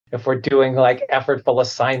if we're doing like effortful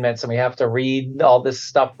assignments and we have to read all this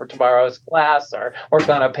stuff for tomorrow's class or work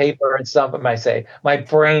on a paper and stuff, I might say, my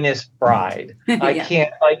brain is fried. Yeah.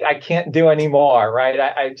 I can't do anymore, right?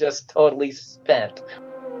 I just totally spent.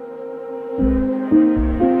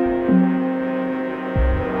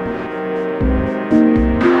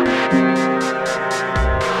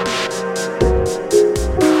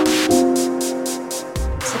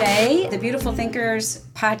 Today, the Beautiful Thinkers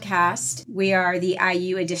podcast, we are the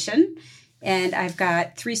IU edition, and I've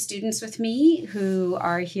got 3 students with me who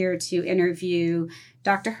are here to interview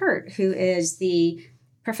Dr. Hirt, who is the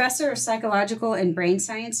professor of psychological and brain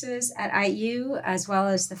sciences at IU, as well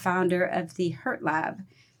as the founder of the HirtLab.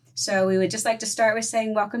 So we would just like to start with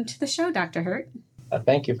saying welcome to the show, Dr. Hirt.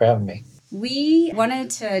 Thank you for having me. We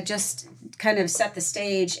wanted to just kind of set the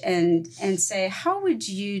stage and say, how would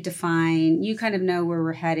you define, you kind of know where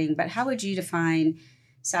we're heading, but how would you define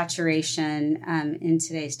saturation in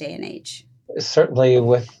today's day and age? Certainly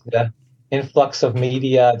with the influx of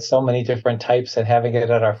media and so many different types and having it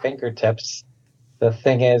at our fingertips, the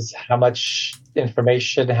thing is how much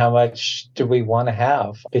information, how much do we want to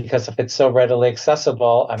have? Because if it's so readily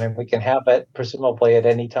accessible, I mean, we can have it presumably at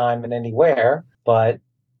any time and anywhere, but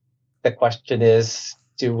the question is,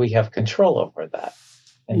 do we have control over that?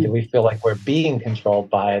 And do we feel like we're being controlled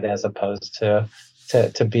by it as opposed to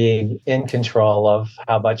being in control of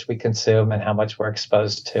how much we consume and how much we're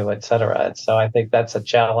exposed to, et cetera? And so I think that's a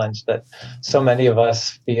challenge that so many of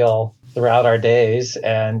us feel throughout our days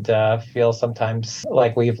and feel sometimes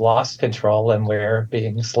like we've lost control and we're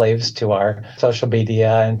being slaves to our social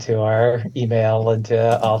media and to our email and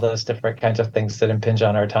to all those different kinds of things that impinge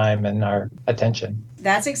on our time and our attention.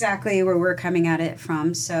 That's exactly where we're coming at it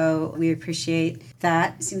from. So we appreciate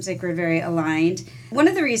that. It seems like we're very aligned. One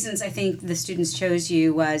of the reasons I think the students chose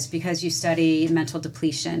you was because you study mental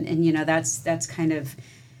depletion. And, you know, that's kind of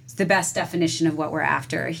the best definition of what we're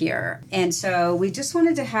after here. And so we just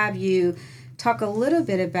wanted to have you talk a little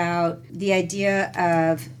bit about the idea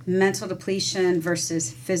of mental depletion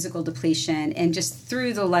versus physical depletion, and just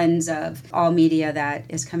through the lens of all media that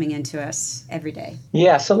is coming into us every day.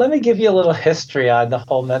 Yeah, so let me give you a little history on the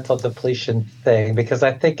whole mental depletion thing, because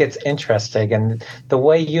I think it's interesting. And the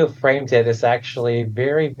way you have framed it is actually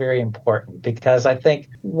very, very important, because I think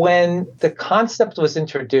when the concept was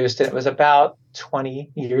introduced, and it was about 20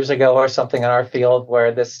 years ago or something in our field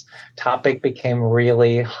where this topic became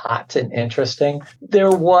really hot and interesting, there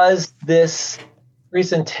was this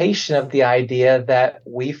presentation of the idea that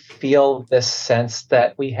we feel this sense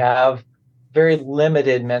that we have very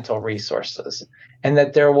limited mental resources, and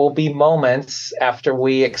that there will be moments after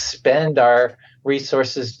we expend our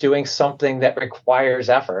resources doing something that requires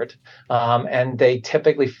effort. And they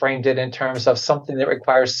typically framed it in terms of something that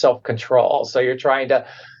requires self-control. So you're trying to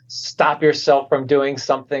stop yourself from doing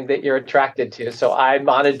something that you're attracted to. So I'm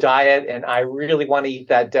on a diet and I really want to eat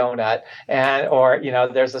that donut, or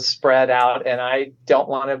there's a spread out and I don't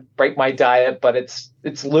want to break my diet, but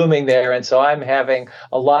it's looming there. And so I'm having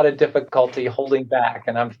a lot of difficulty holding back,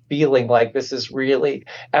 and I'm feeling like this is really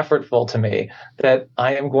effortful to me, that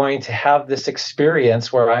I am going to have this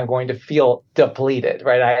experience where I'm going to feel depleted,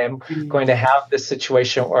 right? I am going to have this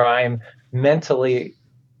situation where I'm mentally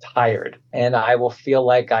tired and I will feel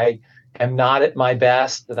like I am not at my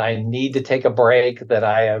best, that I need to take a break, that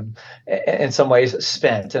I am in some ways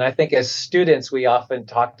spent. And I think as students, we often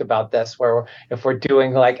talked about this, where if we're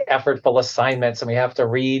doing like effortful assignments and we have to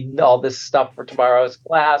read all this stuff for tomorrow's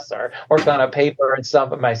class or work on a paper and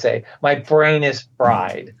stuff, I might say, my brain is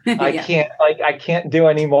fried. I can't do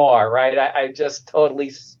anymore, right? I just totally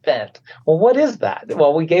spent. Well, what is that?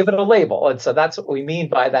 Well, we gave it a label. And so that's what we mean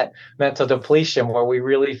by that mental depletion, where we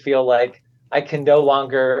really feel like I can no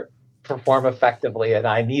longer perform effectively and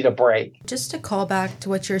I need a break. Just to call back to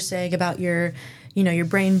what you're saying about your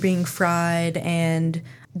brain being fried and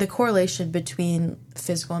the correlation between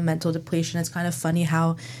physical and mental depletion, it's kind of funny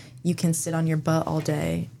how you can sit on your butt all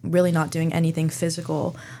day, really not doing anything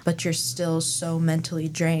physical, but you're still so mentally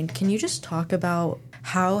drained. Can you just talk about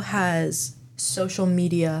how has social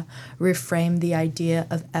media reframed the idea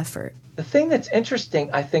of effort? The thing that's interesting,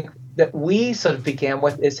 I think, that we sort of began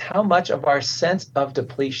with is how much of our sense of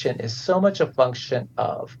depletion is so much a function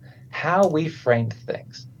of how we framed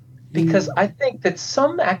things. Because I think that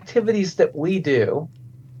some activities that we do,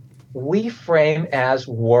 we frame as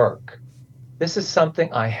work. This is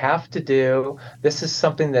something I have to do. This is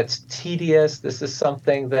something that's tedious. This is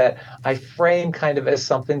something that I frame kind of as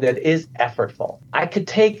something that is effortful. I could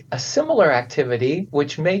take a similar activity,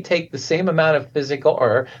 which may take the same amount of physical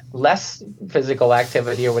or less physical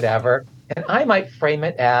activity or whatever, and I might frame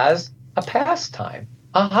it as a pastime,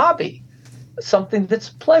 a hobby. something that's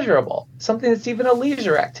pleasurable, something that's even a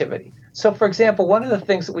leisure activity. So, for example, one of the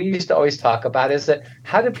things that we used to always talk about is that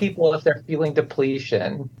how do people, if they're feeling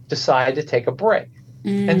depletion, decide to take a break?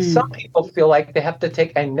 And some people feel like they have to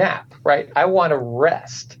take a nap, right? I want to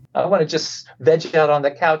rest. I want to just veg out on the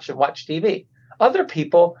couch and watch TV. Other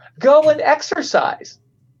people go and exercise.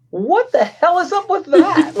 What the hell is up with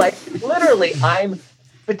that? Like, literally, I'm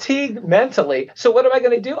fatigued mentally. So what am I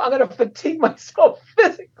going to do? I'm going to fatigue myself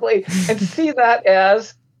physically and see that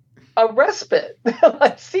as a respite.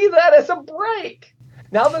 I see that as a break.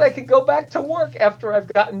 Now that I can go back to work after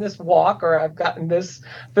I've gotten this walk or I've gotten this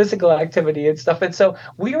physical activity and stuff. And so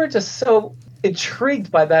we were just so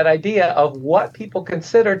intrigued by that idea of what people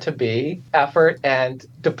consider to be effort and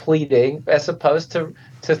depleting as opposed to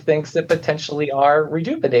things that potentially are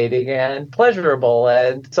rejuvenating and pleasurable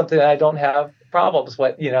and something that I don't have problems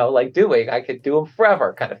with, like doing. I could do them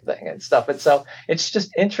forever kind of thing and stuff. And so it's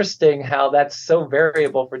just interesting how that's so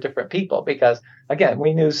variable for different people because, again,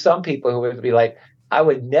 we knew some people who would be like, I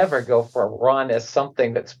would never go for a run as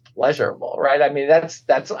something that's pleasurable, right? I mean, that's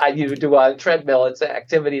I do a treadmill. It's an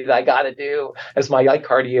activity that I got to do as my light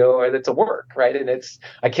cardio, or that's a work, right? And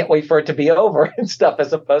I can't wait for it to be over and stuff,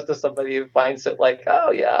 as opposed to somebody who finds it like,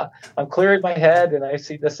 oh yeah, I'm clearing my head and I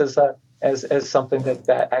see this as something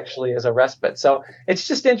that actually is a respite. So it's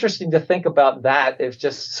just interesting to think about that. If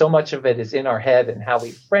just so much of it is in our head and how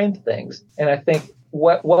we frame things, and I think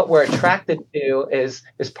what we're attracted to is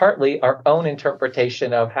partly our own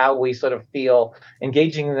interpretation of how we sort of feel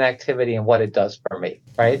engaging in an activity and what it does for me,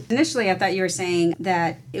 right? Initially, I thought you were saying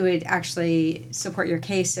that it would actually support your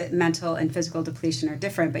case that mental and physical depletion are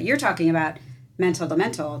different, but you're talking about mental to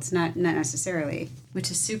mental. It's not necessarily, which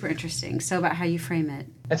is super interesting. So about how you frame it.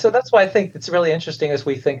 And so that's why I think it's really interesting as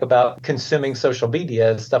we think about consuming social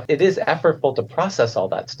media and stuff. It is effortful to process all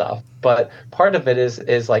that stuff, but part of it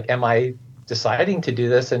is like, am I deciding to do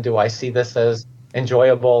this, and do I see this as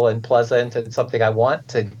enjoyable and pleasant and something I want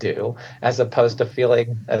to do, as opposed to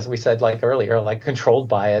feeling, as we said like earlier, like controlled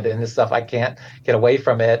by it and this stuff. I can't get away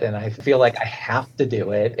from it, and I feel like I have to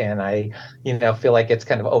do it, and I feel like it's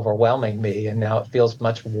kind of overwhelming me, and now it feels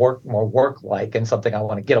much more work like and something I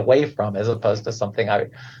want to get away from, as opposed to something I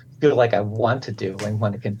feel like I want to do and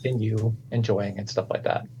want to continue enjoying and stuff like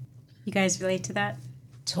that. You guys relate to that?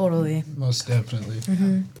 Totally. Most definitely.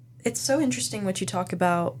 Mm-hmm. It's so interesting what you talk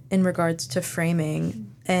about in regards to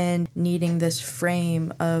framing and needing this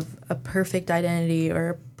frame of a perfect identity or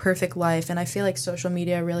a perfect life. And I feel like social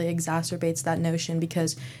media really exacerbates that notion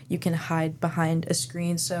because you can hide behind a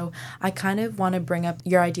screen. So I kind of want to bring up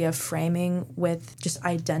your idea of framing with just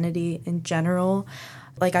identity in general.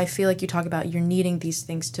 Like, I feel like you talk about you're needing these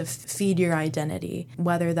things to feed your identity,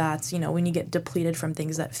 whether that's, when you get depleted from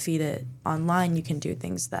things that feed it online, you can do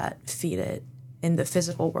things that feed it in the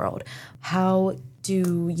physical world. How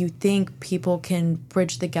do you think people can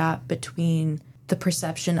bridge the gap between the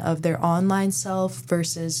perception of their online self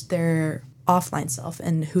versus their offline self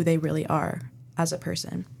and who they really are as a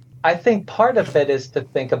person? I think part of it is to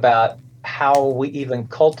think about how we even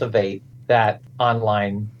cultivate that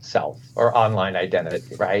online self or online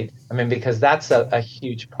identity, right? I mean, because that's a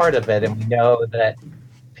huge part of it. And we know that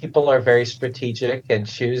people are very strategic and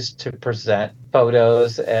choose to present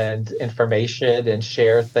photos and information and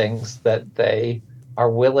share things that they are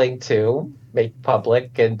willing to make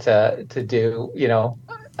public and to do,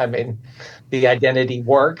 the identity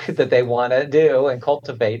work that they want to do and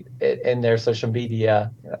cultivate it in their social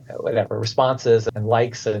media, whatever responses and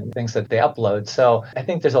likes and things that they upload. So I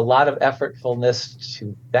think there's a lot of effortfulness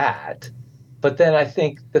to that. But then I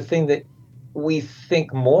think the thing that we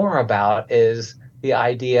think more about is the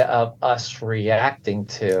idea of us reacting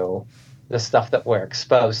to the stuff that we're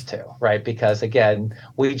exposed to, right? Because again,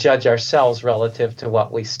 we judge ourselves relative to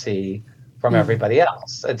what we see from everybody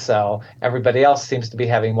else. And so everybody else seems to be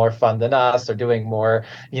having more fun than us, or doing more,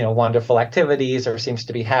 wonderful activities, or seems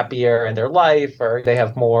to be happier in their life, or they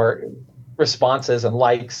have more responses and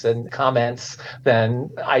likes and comments than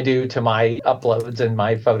I do to my uploads and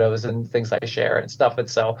my photos and things I share and stuff. And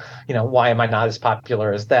so, why am I not as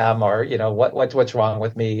popular as them, or, what's wrong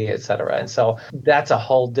with me, et cetera. And so that's a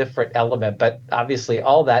whole different element. But obviously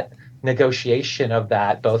all that negotiation of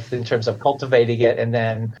that, both in terms of cultivating it and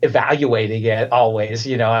then evaluating it always,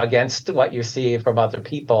 against what you see from other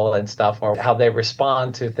people and stuff, or how they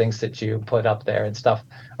respond to things that you put up there and stuff,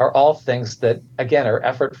 are all things that, again, are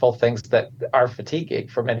effortful things that are fatiguing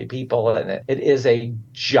for many people. And it is a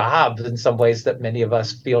job in some ways that many of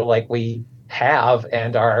us feel like we have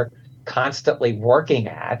and are constantly working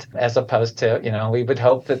at, as opposed to, we would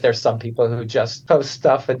hope that there's some people who just post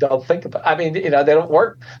stuff and don't think about, I mean, they don't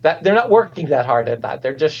work that, they're not working that hard at that.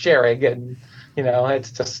 They're just sharing, and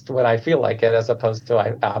it's just when I feel like it, as opposed to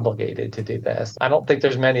I'm obligated to do this. I don't think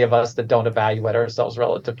there's many of us that don't evaluate ourselves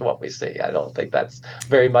relative to what we see. I don't think that's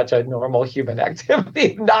very much a normal human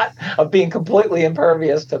activity, not of being completely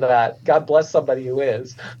impervious to that. God bless somebody who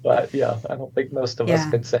is. But yeah, I don't think most of us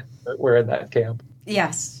could say that we're in that camp.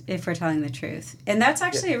 Yes, if we're telling the truth. And that's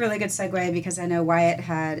actually a really good segue, because I know Wyatt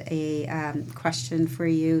had a question for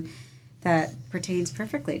you that pertains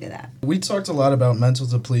perfectly to that. We talked a lot about mental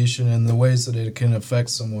depletion and the ways that it can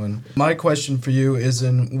affect someone. My question for you is,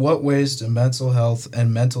 in what ways do mental health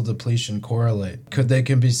and mental depletion correlate? Could they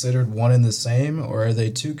be considered one and the same, or are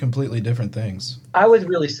they two completely different things? I would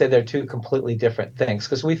really say they're two completely different things,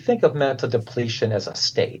 because we think of mental depletion as a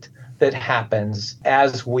state that happens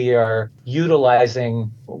as we are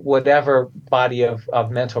utilizing whatever body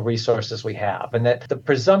of mental resources we have. And that the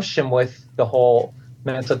presumption with the whole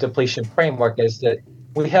mental depletion framework is that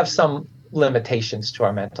we have some limitations to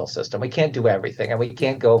our mental system. We can't do everything, and we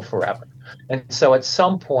can't go forever. And so at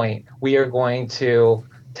some point, we are going to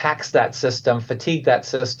tax that system, fatigue that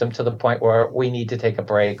system to the point where we need to take a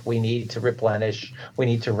break, we need to replenish, we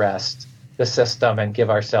need to rest the system and give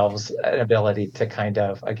ourselves an ability to kind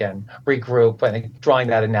of, again, regroup. And drawing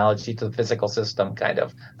that analogy to the physical system, kind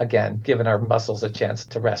of, again, giving our muscles a chance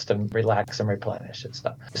to rest and relax and replenish and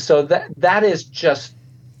stuff. So that is just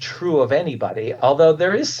true of anybody, although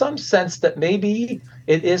there is some sense that maybe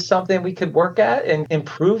it is something we could work at and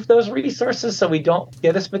improve those resources so we don't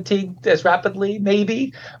get as fatigued as rapidly,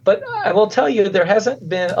 maybe. But I will tell you, there hasn't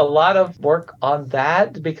been a lot of work on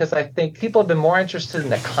that, because I think people have been more interested in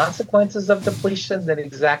the consequences of depletion than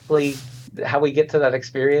exactly how we get to that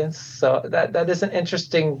experience. So that is an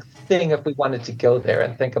interesting thing if we wanted to go there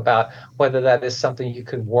and think about whether that is something you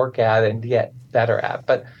could work at and get better at.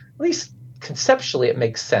 But at least conceptually, it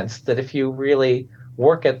makes sense that if you really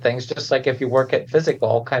work at things, just like if you work at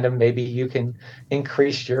physical, kind of maybe you can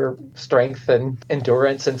increase your strength and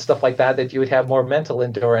endurance and stuff like that, that you would have more mental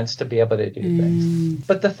endurance to be able to do things.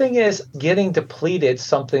 But the thing is, getting depleted is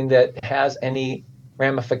something that has any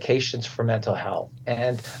ramifications for mental health.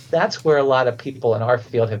 And that's where a lot of people in our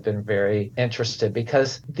field have been very interested,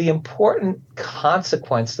 because the important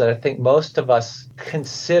consequence that I think most of us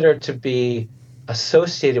consider to be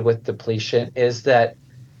associated with depletion is that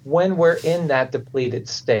when we're in that depleted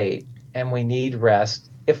state and we need rest,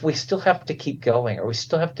 if we still have to keep going or we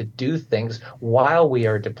still have to do things while we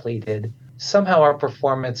are depleted, somehow our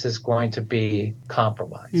performance is going to be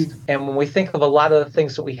compromised. And when we think of a lot of the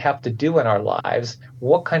things that we have to do in our lives,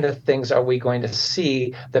 what kind of things are we going to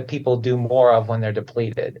see that people do more of when they're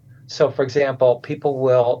depleted? So, for example, people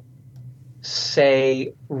will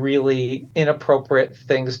say really inappropriate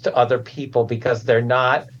things to other people because they're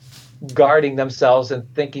not guarding themselves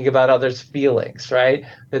and thinking about others' feelings, right?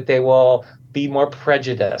 That they will be more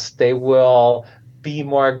prejudiced. They will be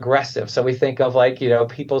more aggressive. So we think of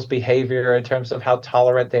people's behavior in terms of how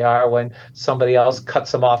tolerant they are when somebody else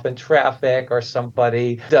cuts them off in traffic, or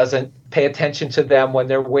somebody doesn't pay attention to them when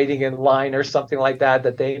they're waiting in line or something like that,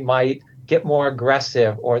 that they might get more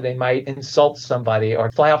aggressive, or they might insult somebody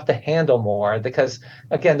or fly off the handle more, because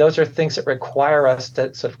again, those are things that require us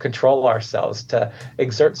to sort of control ourselves, to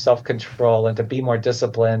exert self-control and to be more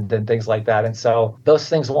disciplined and things like that. And so those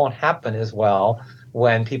things won't happen as well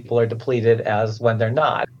when people are depleted as when they're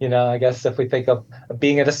not. I guess if we think of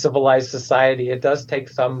being in a civilized society, it does take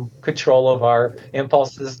some control of our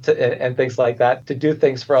impulses and things like that, to do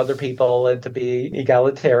things for other people and to be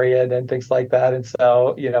egalitarian and things like that. And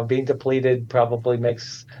so, being depleted probably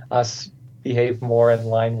makes us behave more in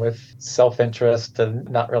line with self-interest and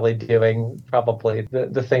not really doing probably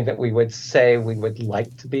the thing that we would say we would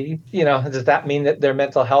like to be. Does that mean that their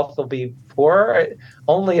mental health will be poor?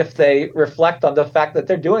 Only if they reflect on the fact that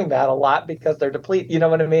they're doing that a lot because they're depleted. You know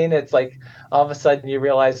what I mean? It's like all of a sudden you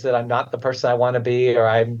realize that I'm not the person I want to be, or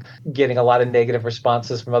I'm getting a lot of negative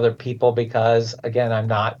responses from other people because, again, I'm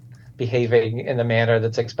not behaving in the manner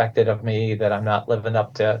that's expected of me, that I'm not living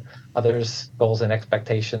up to others' goals and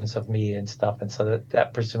expectations of me and stuff. And so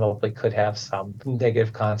that presumably could have some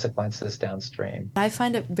negative consequences downstream. I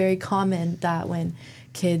find it very common that when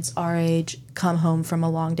kids our age come home from a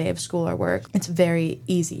long day of school or work, it's very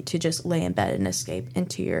easy to just lay in bed and escape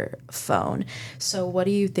into your phone. So what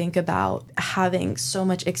do you think about having so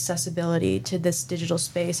much accessibility to this digital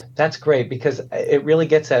space? That's great, because it really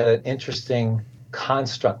gets at an interesting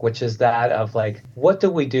construct, which is that of what do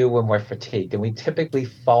we do when we're fatigued? And we typically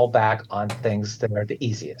fall back on things that are the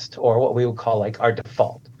easiest, or what we would call our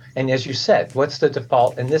default. And as you said, what's the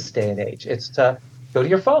default in this day and age? It's to go to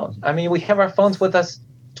your phone. I mean, we have our phones with us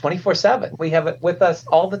 24/7. We have it with us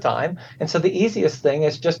all the time. And so the easiest thing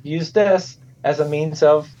is just use this as a means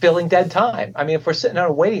of filling dead time. I mean, if we're sitting in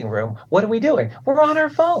a waiting room, what are we doing? We're on our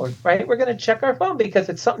phone, right? We're going to check our phone because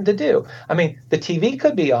it's something to do. I mean, the TV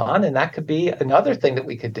could be on, and that could be another thing that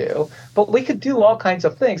we could do, but we could do all kinds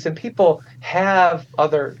of things, and people have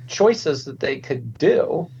other choices that they could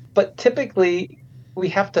do, but typically we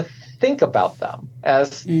have to think about them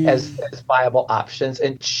as viable options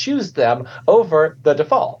and choose them over the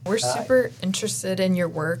default. We're super interested in your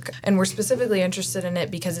work, and we're specifically interested in it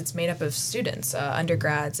because it's made up of students,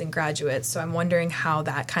 undergrads and graduates. So I'm wondering how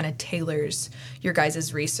that kind of tailors your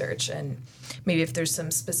guys' research, and maybe if there's some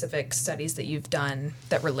specific studies that you've done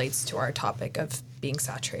that relates to our topic of being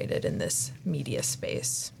saturated in this media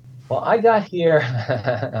space. Well, I got here,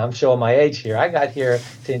 I'm showing my age here. I got here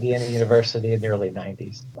to Indiana University in the early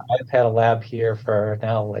 90s. I've had a lab here for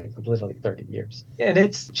now like literally 30 years. And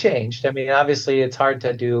it's changed. I mean, obviously it's hard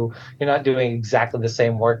to do, you're not doing exactly the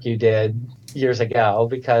same work you did years ago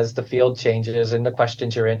because the field changes and the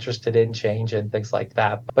questions you're interested in change and things like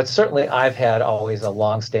that. But certainly I've had always a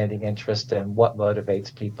long-standing interest in what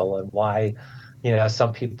motivates people and why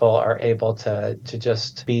some people are able to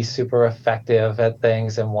just be super effective at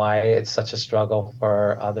things and why it's such a struggle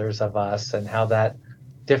for others of us and how that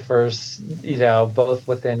differs, both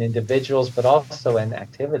within individuals, but also in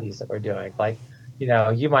activities that we're doing. Like,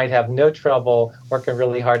 you might have no trouble working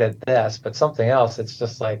really hard at this, but something else, it's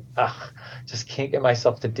just like, just can't get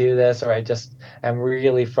myself to do this, or I just am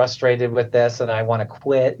really frustrated with this and I want to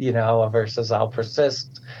quit, versus I'll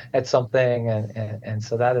persist at something. And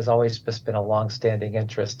so that has always just been a long-standing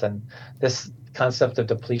interest. And this concept of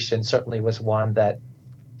depletion certainly was one that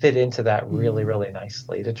fit into that really, really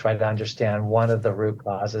nicely to try to understand one of the root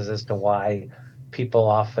causes as to why people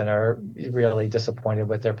often are really disappointed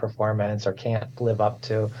with their performance or can't live up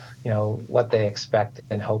to, what they expect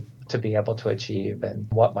and hope to be able to achieve, and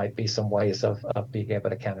what might be some ways of being able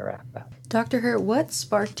to counteract that. Dr. Hirt, what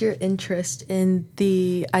sparked your interest in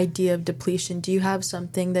the idea of depletion? Do you have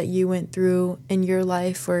something that you went through in your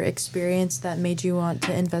life or experience that made you want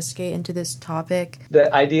to investigate into this topic?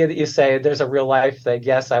 The idea that you say there's a real life thing,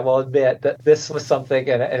 yes, I will admit that this was something,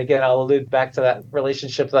 and again, I'll allude back to that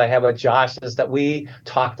relationship that I have with Josh, is that we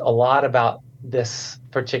talked a lot about this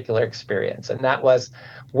particular experience. And that was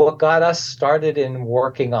what got us started in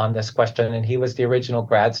working on this question. And he was the original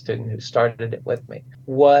grad student who started it with me,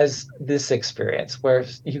 was this experience where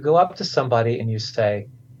you go up to somebody and you say,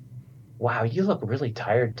 wow, you look really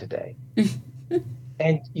tired today.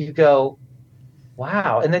 And you go,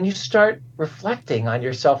 wow. And then you start reflecting on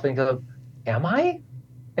yourself and go, am I?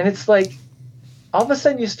 And it's like, all of a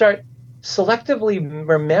sudden you start selectively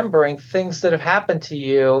remembering things that have happened to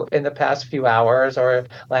you in the past few hours or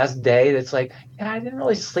last day. That's like, I didn't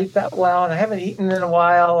really sleep that well and I haven't eaten in a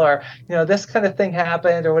while, or, this kind of thing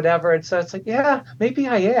happened or whatever. And so it's like, yeah, maybe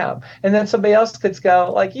I am. And then somebody else could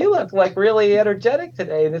go like, you look like really energetic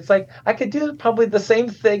today. And it's like, I could do probably the same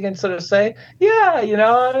thing and sort of say, yeah,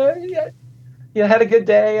 had a good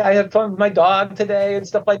day. I had fun with my dog today and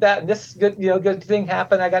stuff like that. And this good, good thing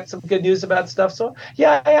happened. I got some good news about stuff. So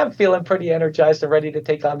yeah, I am feeling pretty energized and ready to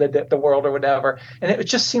take on the world or whatever. And it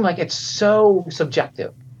just seemed like it's so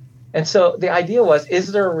subjective. And so the idea was,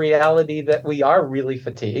 is there a reality that we are really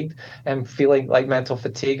fatigued and feeling like mental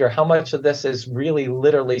fatigue, or how much of this is really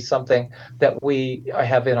literally something that we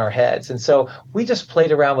have in our heads? And so we just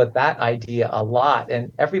played around with that idea a lot,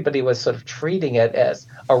 and everybody was sort of treating it as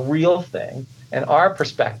a real thing. And our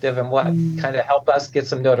perspective, and what kind of helped us get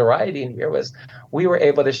some notoriety in here, was we were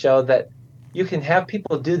able to show that you can have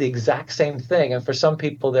people do the exact same thing. And for some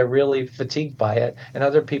people, they're really fatigued by it. And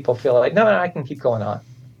other people feel like, no, I can keep going on.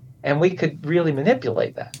 And we could really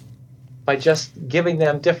manipulate that by just giving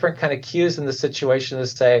them different kind of cues in the situation to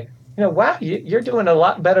say, wow, you're doing a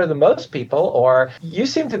lot better than most people, or you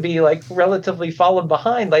seem to be like relatively falling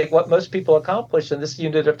behind like what most people accomplish in this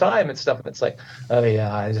unit of time and stuff. And it's like, oh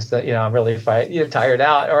yeah, I just, I'm really tired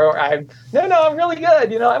out, or I'm really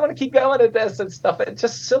good. I want to keep going at this and stuff. And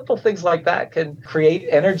just simple things like that can create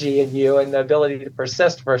energy in you and the ability to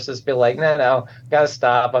persist versus be like, no, gotta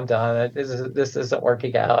stop. I'm done. This isn't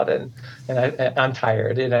working out. And I'm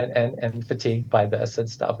tired and fatigued by this and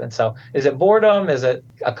stuff. And so is it boredom? Is it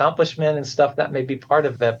accomplishment and stuff? That may be part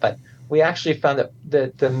of it, but we actually found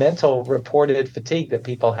that the mental reported fatigue that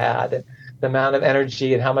people had, the amount of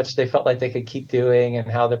energy and how much they felt like they could keep doing and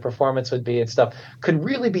how their performance would be and stuff, could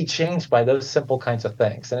really be changed by those simple kinds of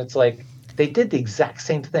things. And it's like they did the exact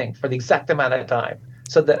same thing for the exact amount of time.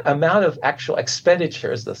 So the amount of actual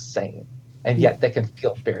expenditure is the same. and yet they can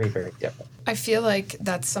feel very, very different. I feel like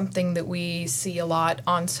that's something that we see a lot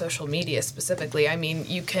on social media specifically. I mean,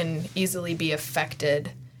 you can easily be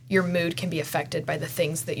affected. Your mood can be affected by the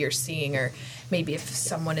things that you're seeing, or maybe if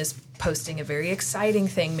someone is posting a very exciting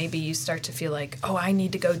thing, maybe you start to feel like, oh, I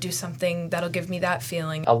need to go do something that'll give me that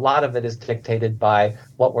feeling. A lot of it is dictated by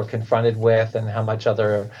what we're confronted with and how much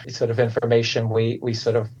other sort of information we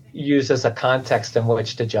sort of use as a context in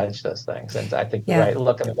which to judge those things. And I think you're right,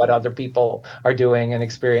 looking at what other people are doing and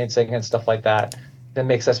experiencing and stuff like that, that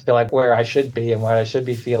makes us feel like where I should be and what I should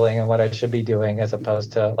be feeling and what I should be doing, as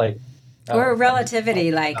opposed to like, or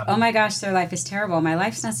relativity, like, oh my gosh, their life is terrible. My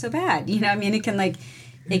life's not so bad. You know, I mean, it can like,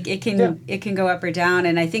 it can go up or down.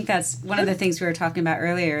 And I think that's one of the things we were talking about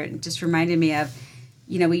earlier. It just reminded me of,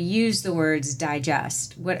 you know, we use the words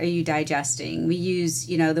digest. What are you digesting? We use,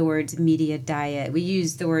 you know, the words media diet. We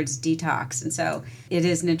use the words detox. And so it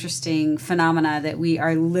is an interesting phenomena that we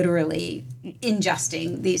are literally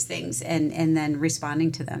ingesting these things and then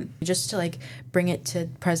responding to them. Just to like bring it to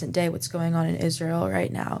present day, what's going on in Israel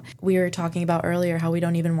right now. We were talking about earlier how we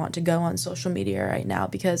don't even want to go on social media right now,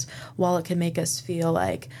 because while it can make us feel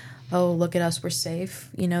like, oh, look at us, we're safe,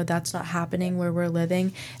 you know, that's not happening where we're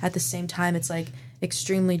living. At the same time, it's like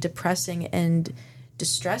extremely depressing and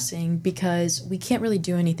distressing because we can't really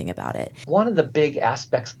do anything about it. One of the big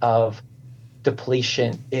aspects of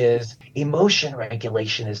depletion is emotion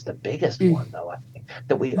regulation is the biggest one, though, I think,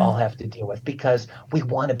 that we all have to deal with, because we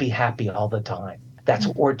want to be happy all the time. That's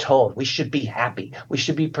what we're told. We should be happy. We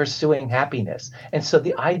should be pursuing happiness. And so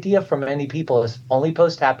the idea for many people is only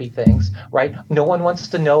post happy things, right? No one wants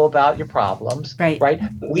to know about your problems, right?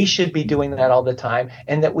 We should be doing that all the time,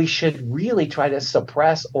 and that we should really try to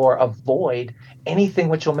suppress or avoid anything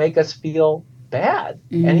which will make us feel bad,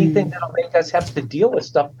 anything that'll make us have to deal with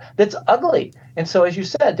stuff that's ugly. And so, as you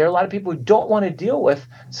said, there are a lot of people who don't want to deal with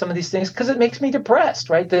some of these things because it makes me depressed,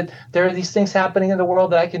 right? That there are these things happening in the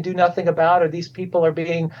world that I can do nothing about, or these people are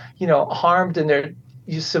being, you know, harmed, and they're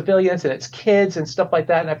civilians and it's kids and stuff like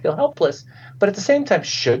that, and I feel helpless. But at the same time,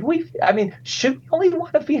 should we only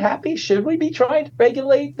want to be happy? Should we be trying to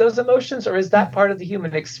regulate those emotions, or is that part of the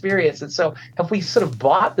human experience? And so have we sort of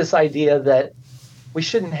bought this idea that we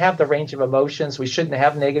shouldn't have the range of emotions, we shouldn't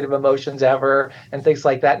have negative emotions ever, and things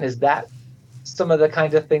like that? And is that some of the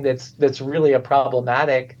kind of thing that's really a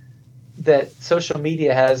problematic that social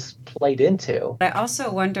media has played into? I also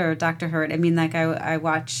wonder, Dr. Hirt, I mean, like I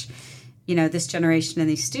watch, you know, this generation and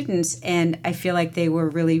these students, and I feel like they were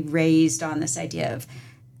really raised on this idea of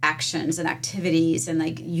actions and activities, and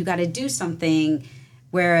like, you got to do something.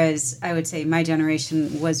 Whereas I would say my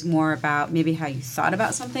generation was more about maybe how you thought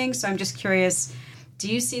about something. So I'm just curious,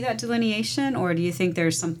 do you see that delineation, or do you think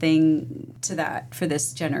there's something to that for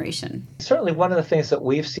this generation? Certainly one of the things that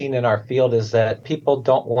we've seen in our field is that people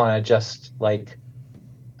don't want to just like,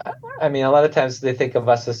 I mean, a lot of times they think of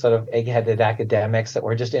us as sort of egg-headed academics, that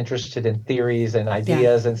we're just interested in theories and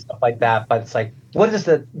ideas and stuff like that. But it's like, what is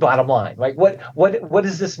the bottom line? Like, what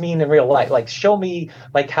does this mean in real life? Like, show me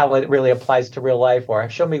like how it really applies to real life, or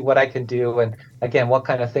show me what I can do, and again, what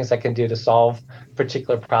kind of things I can do to solve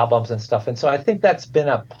particular problems and stuff. And so I think that's been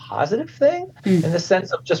a positive thing in the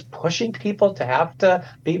sense of just pushing people to have to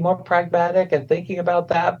be more pragmatic and thinking about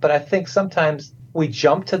that. But I think sometimes we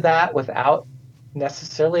jump to that without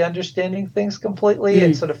necessarily understanding things completely,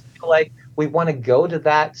 and sort of feel like we want to go to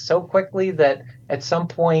that so quickly that at some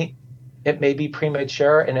point it may be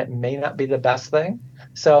premature and it may not be the best thing.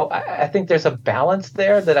 So I think there's a balance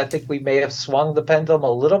there that I think we may have swung the pendulum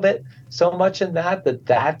a little bit so much in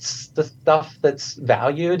that's the stuff that's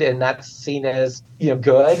valued and that's seen as, you know,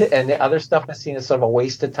 good, and the other stuff is seen as sort of a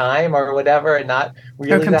waste of time or whatever, and not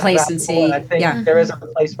really or complacency. And I think there is a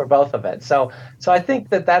place for both of it. So I think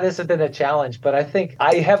that has been a challenge, but I think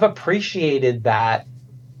I have appreciated that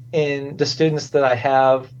in the students that I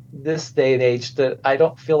have this day and age, that I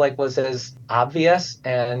don't feel like was as obvious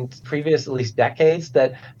and previous, at least decades,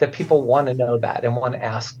 that people want to know that and want to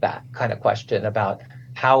ask that kind of question about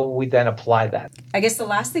how we then apply that. I guess the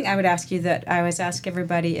last thing I would ask you, that I always ask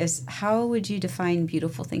everybody, is how would you define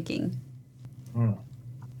beautiful thinking?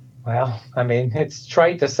 Well, I mean, it's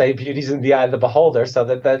trite to say beauty's in the eye of the beholder, so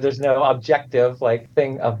that there's no objective like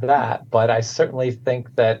thing of that. But I certainly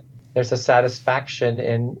think that there's a satisfaction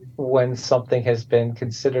in when something has been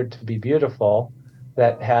considered to be beautiful,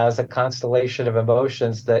 that has a constellation of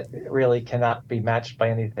emotions that really cannot be matched by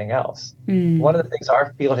anything else. One of the things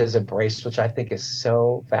our field has embraced, which I think is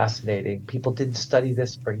so fascinating, people didn't study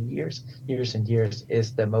this for years and years,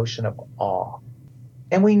 is the emotion of awe.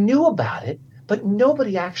 And we knew about it, but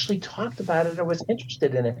nobody actually talked about it or was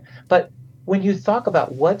interested in it. But when you talk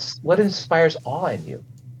about what inspires awe in you,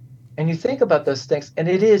 And you think about those things, and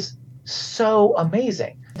it is so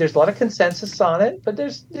amazing. There's a lot of consensus on it, but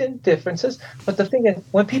there's differences. But the thing is,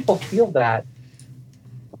 when people feel that,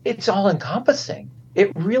 it's all encompassing.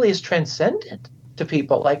 It really is transcendent to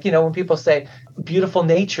people. Like, when people say, beautiful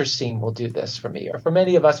nature scene will do this for me. Or for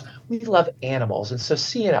many of us, we love animals. And so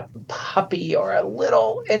seeing a puppy or a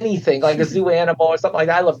little anything, like a zoo animal or something like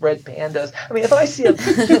that. I love red pandas. I mean, if I see a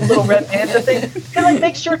cute little red panda thing, it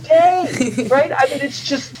makes your day, right? I mean, it's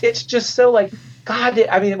just so like, God,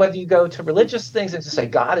 I mean, whether you go to religious things and just say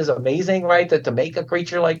God is amazing, right, to make a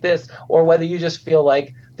creature like this, or whether you just feel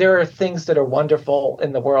like there are things that are wonderful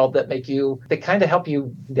in the world that kind of help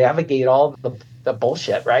you navigate all the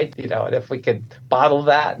bullshit, right? And if we could bottle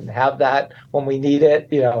that and have that when we need it,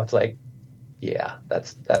 it's like, yeah,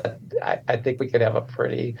 I think we could have a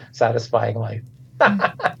pretty satisfying life.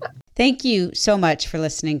 Thank you so much for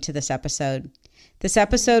listening to this episode. This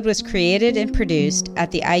episode was created and produced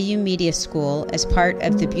at the IU Media School as part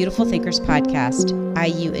of the Beautiful Thinkers podcast,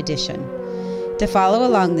 IU Edition. To follow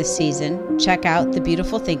along this season, check out the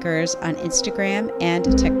Beautiful Thinkers on Instagram and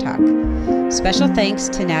TikTok. Special thanks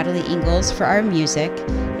to Natalie Ingalls for our music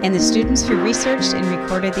and the students who researched and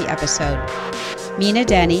recorded the episode, Mina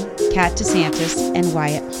Denny, Kat DeSantis, and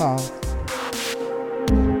Wyatt Hall.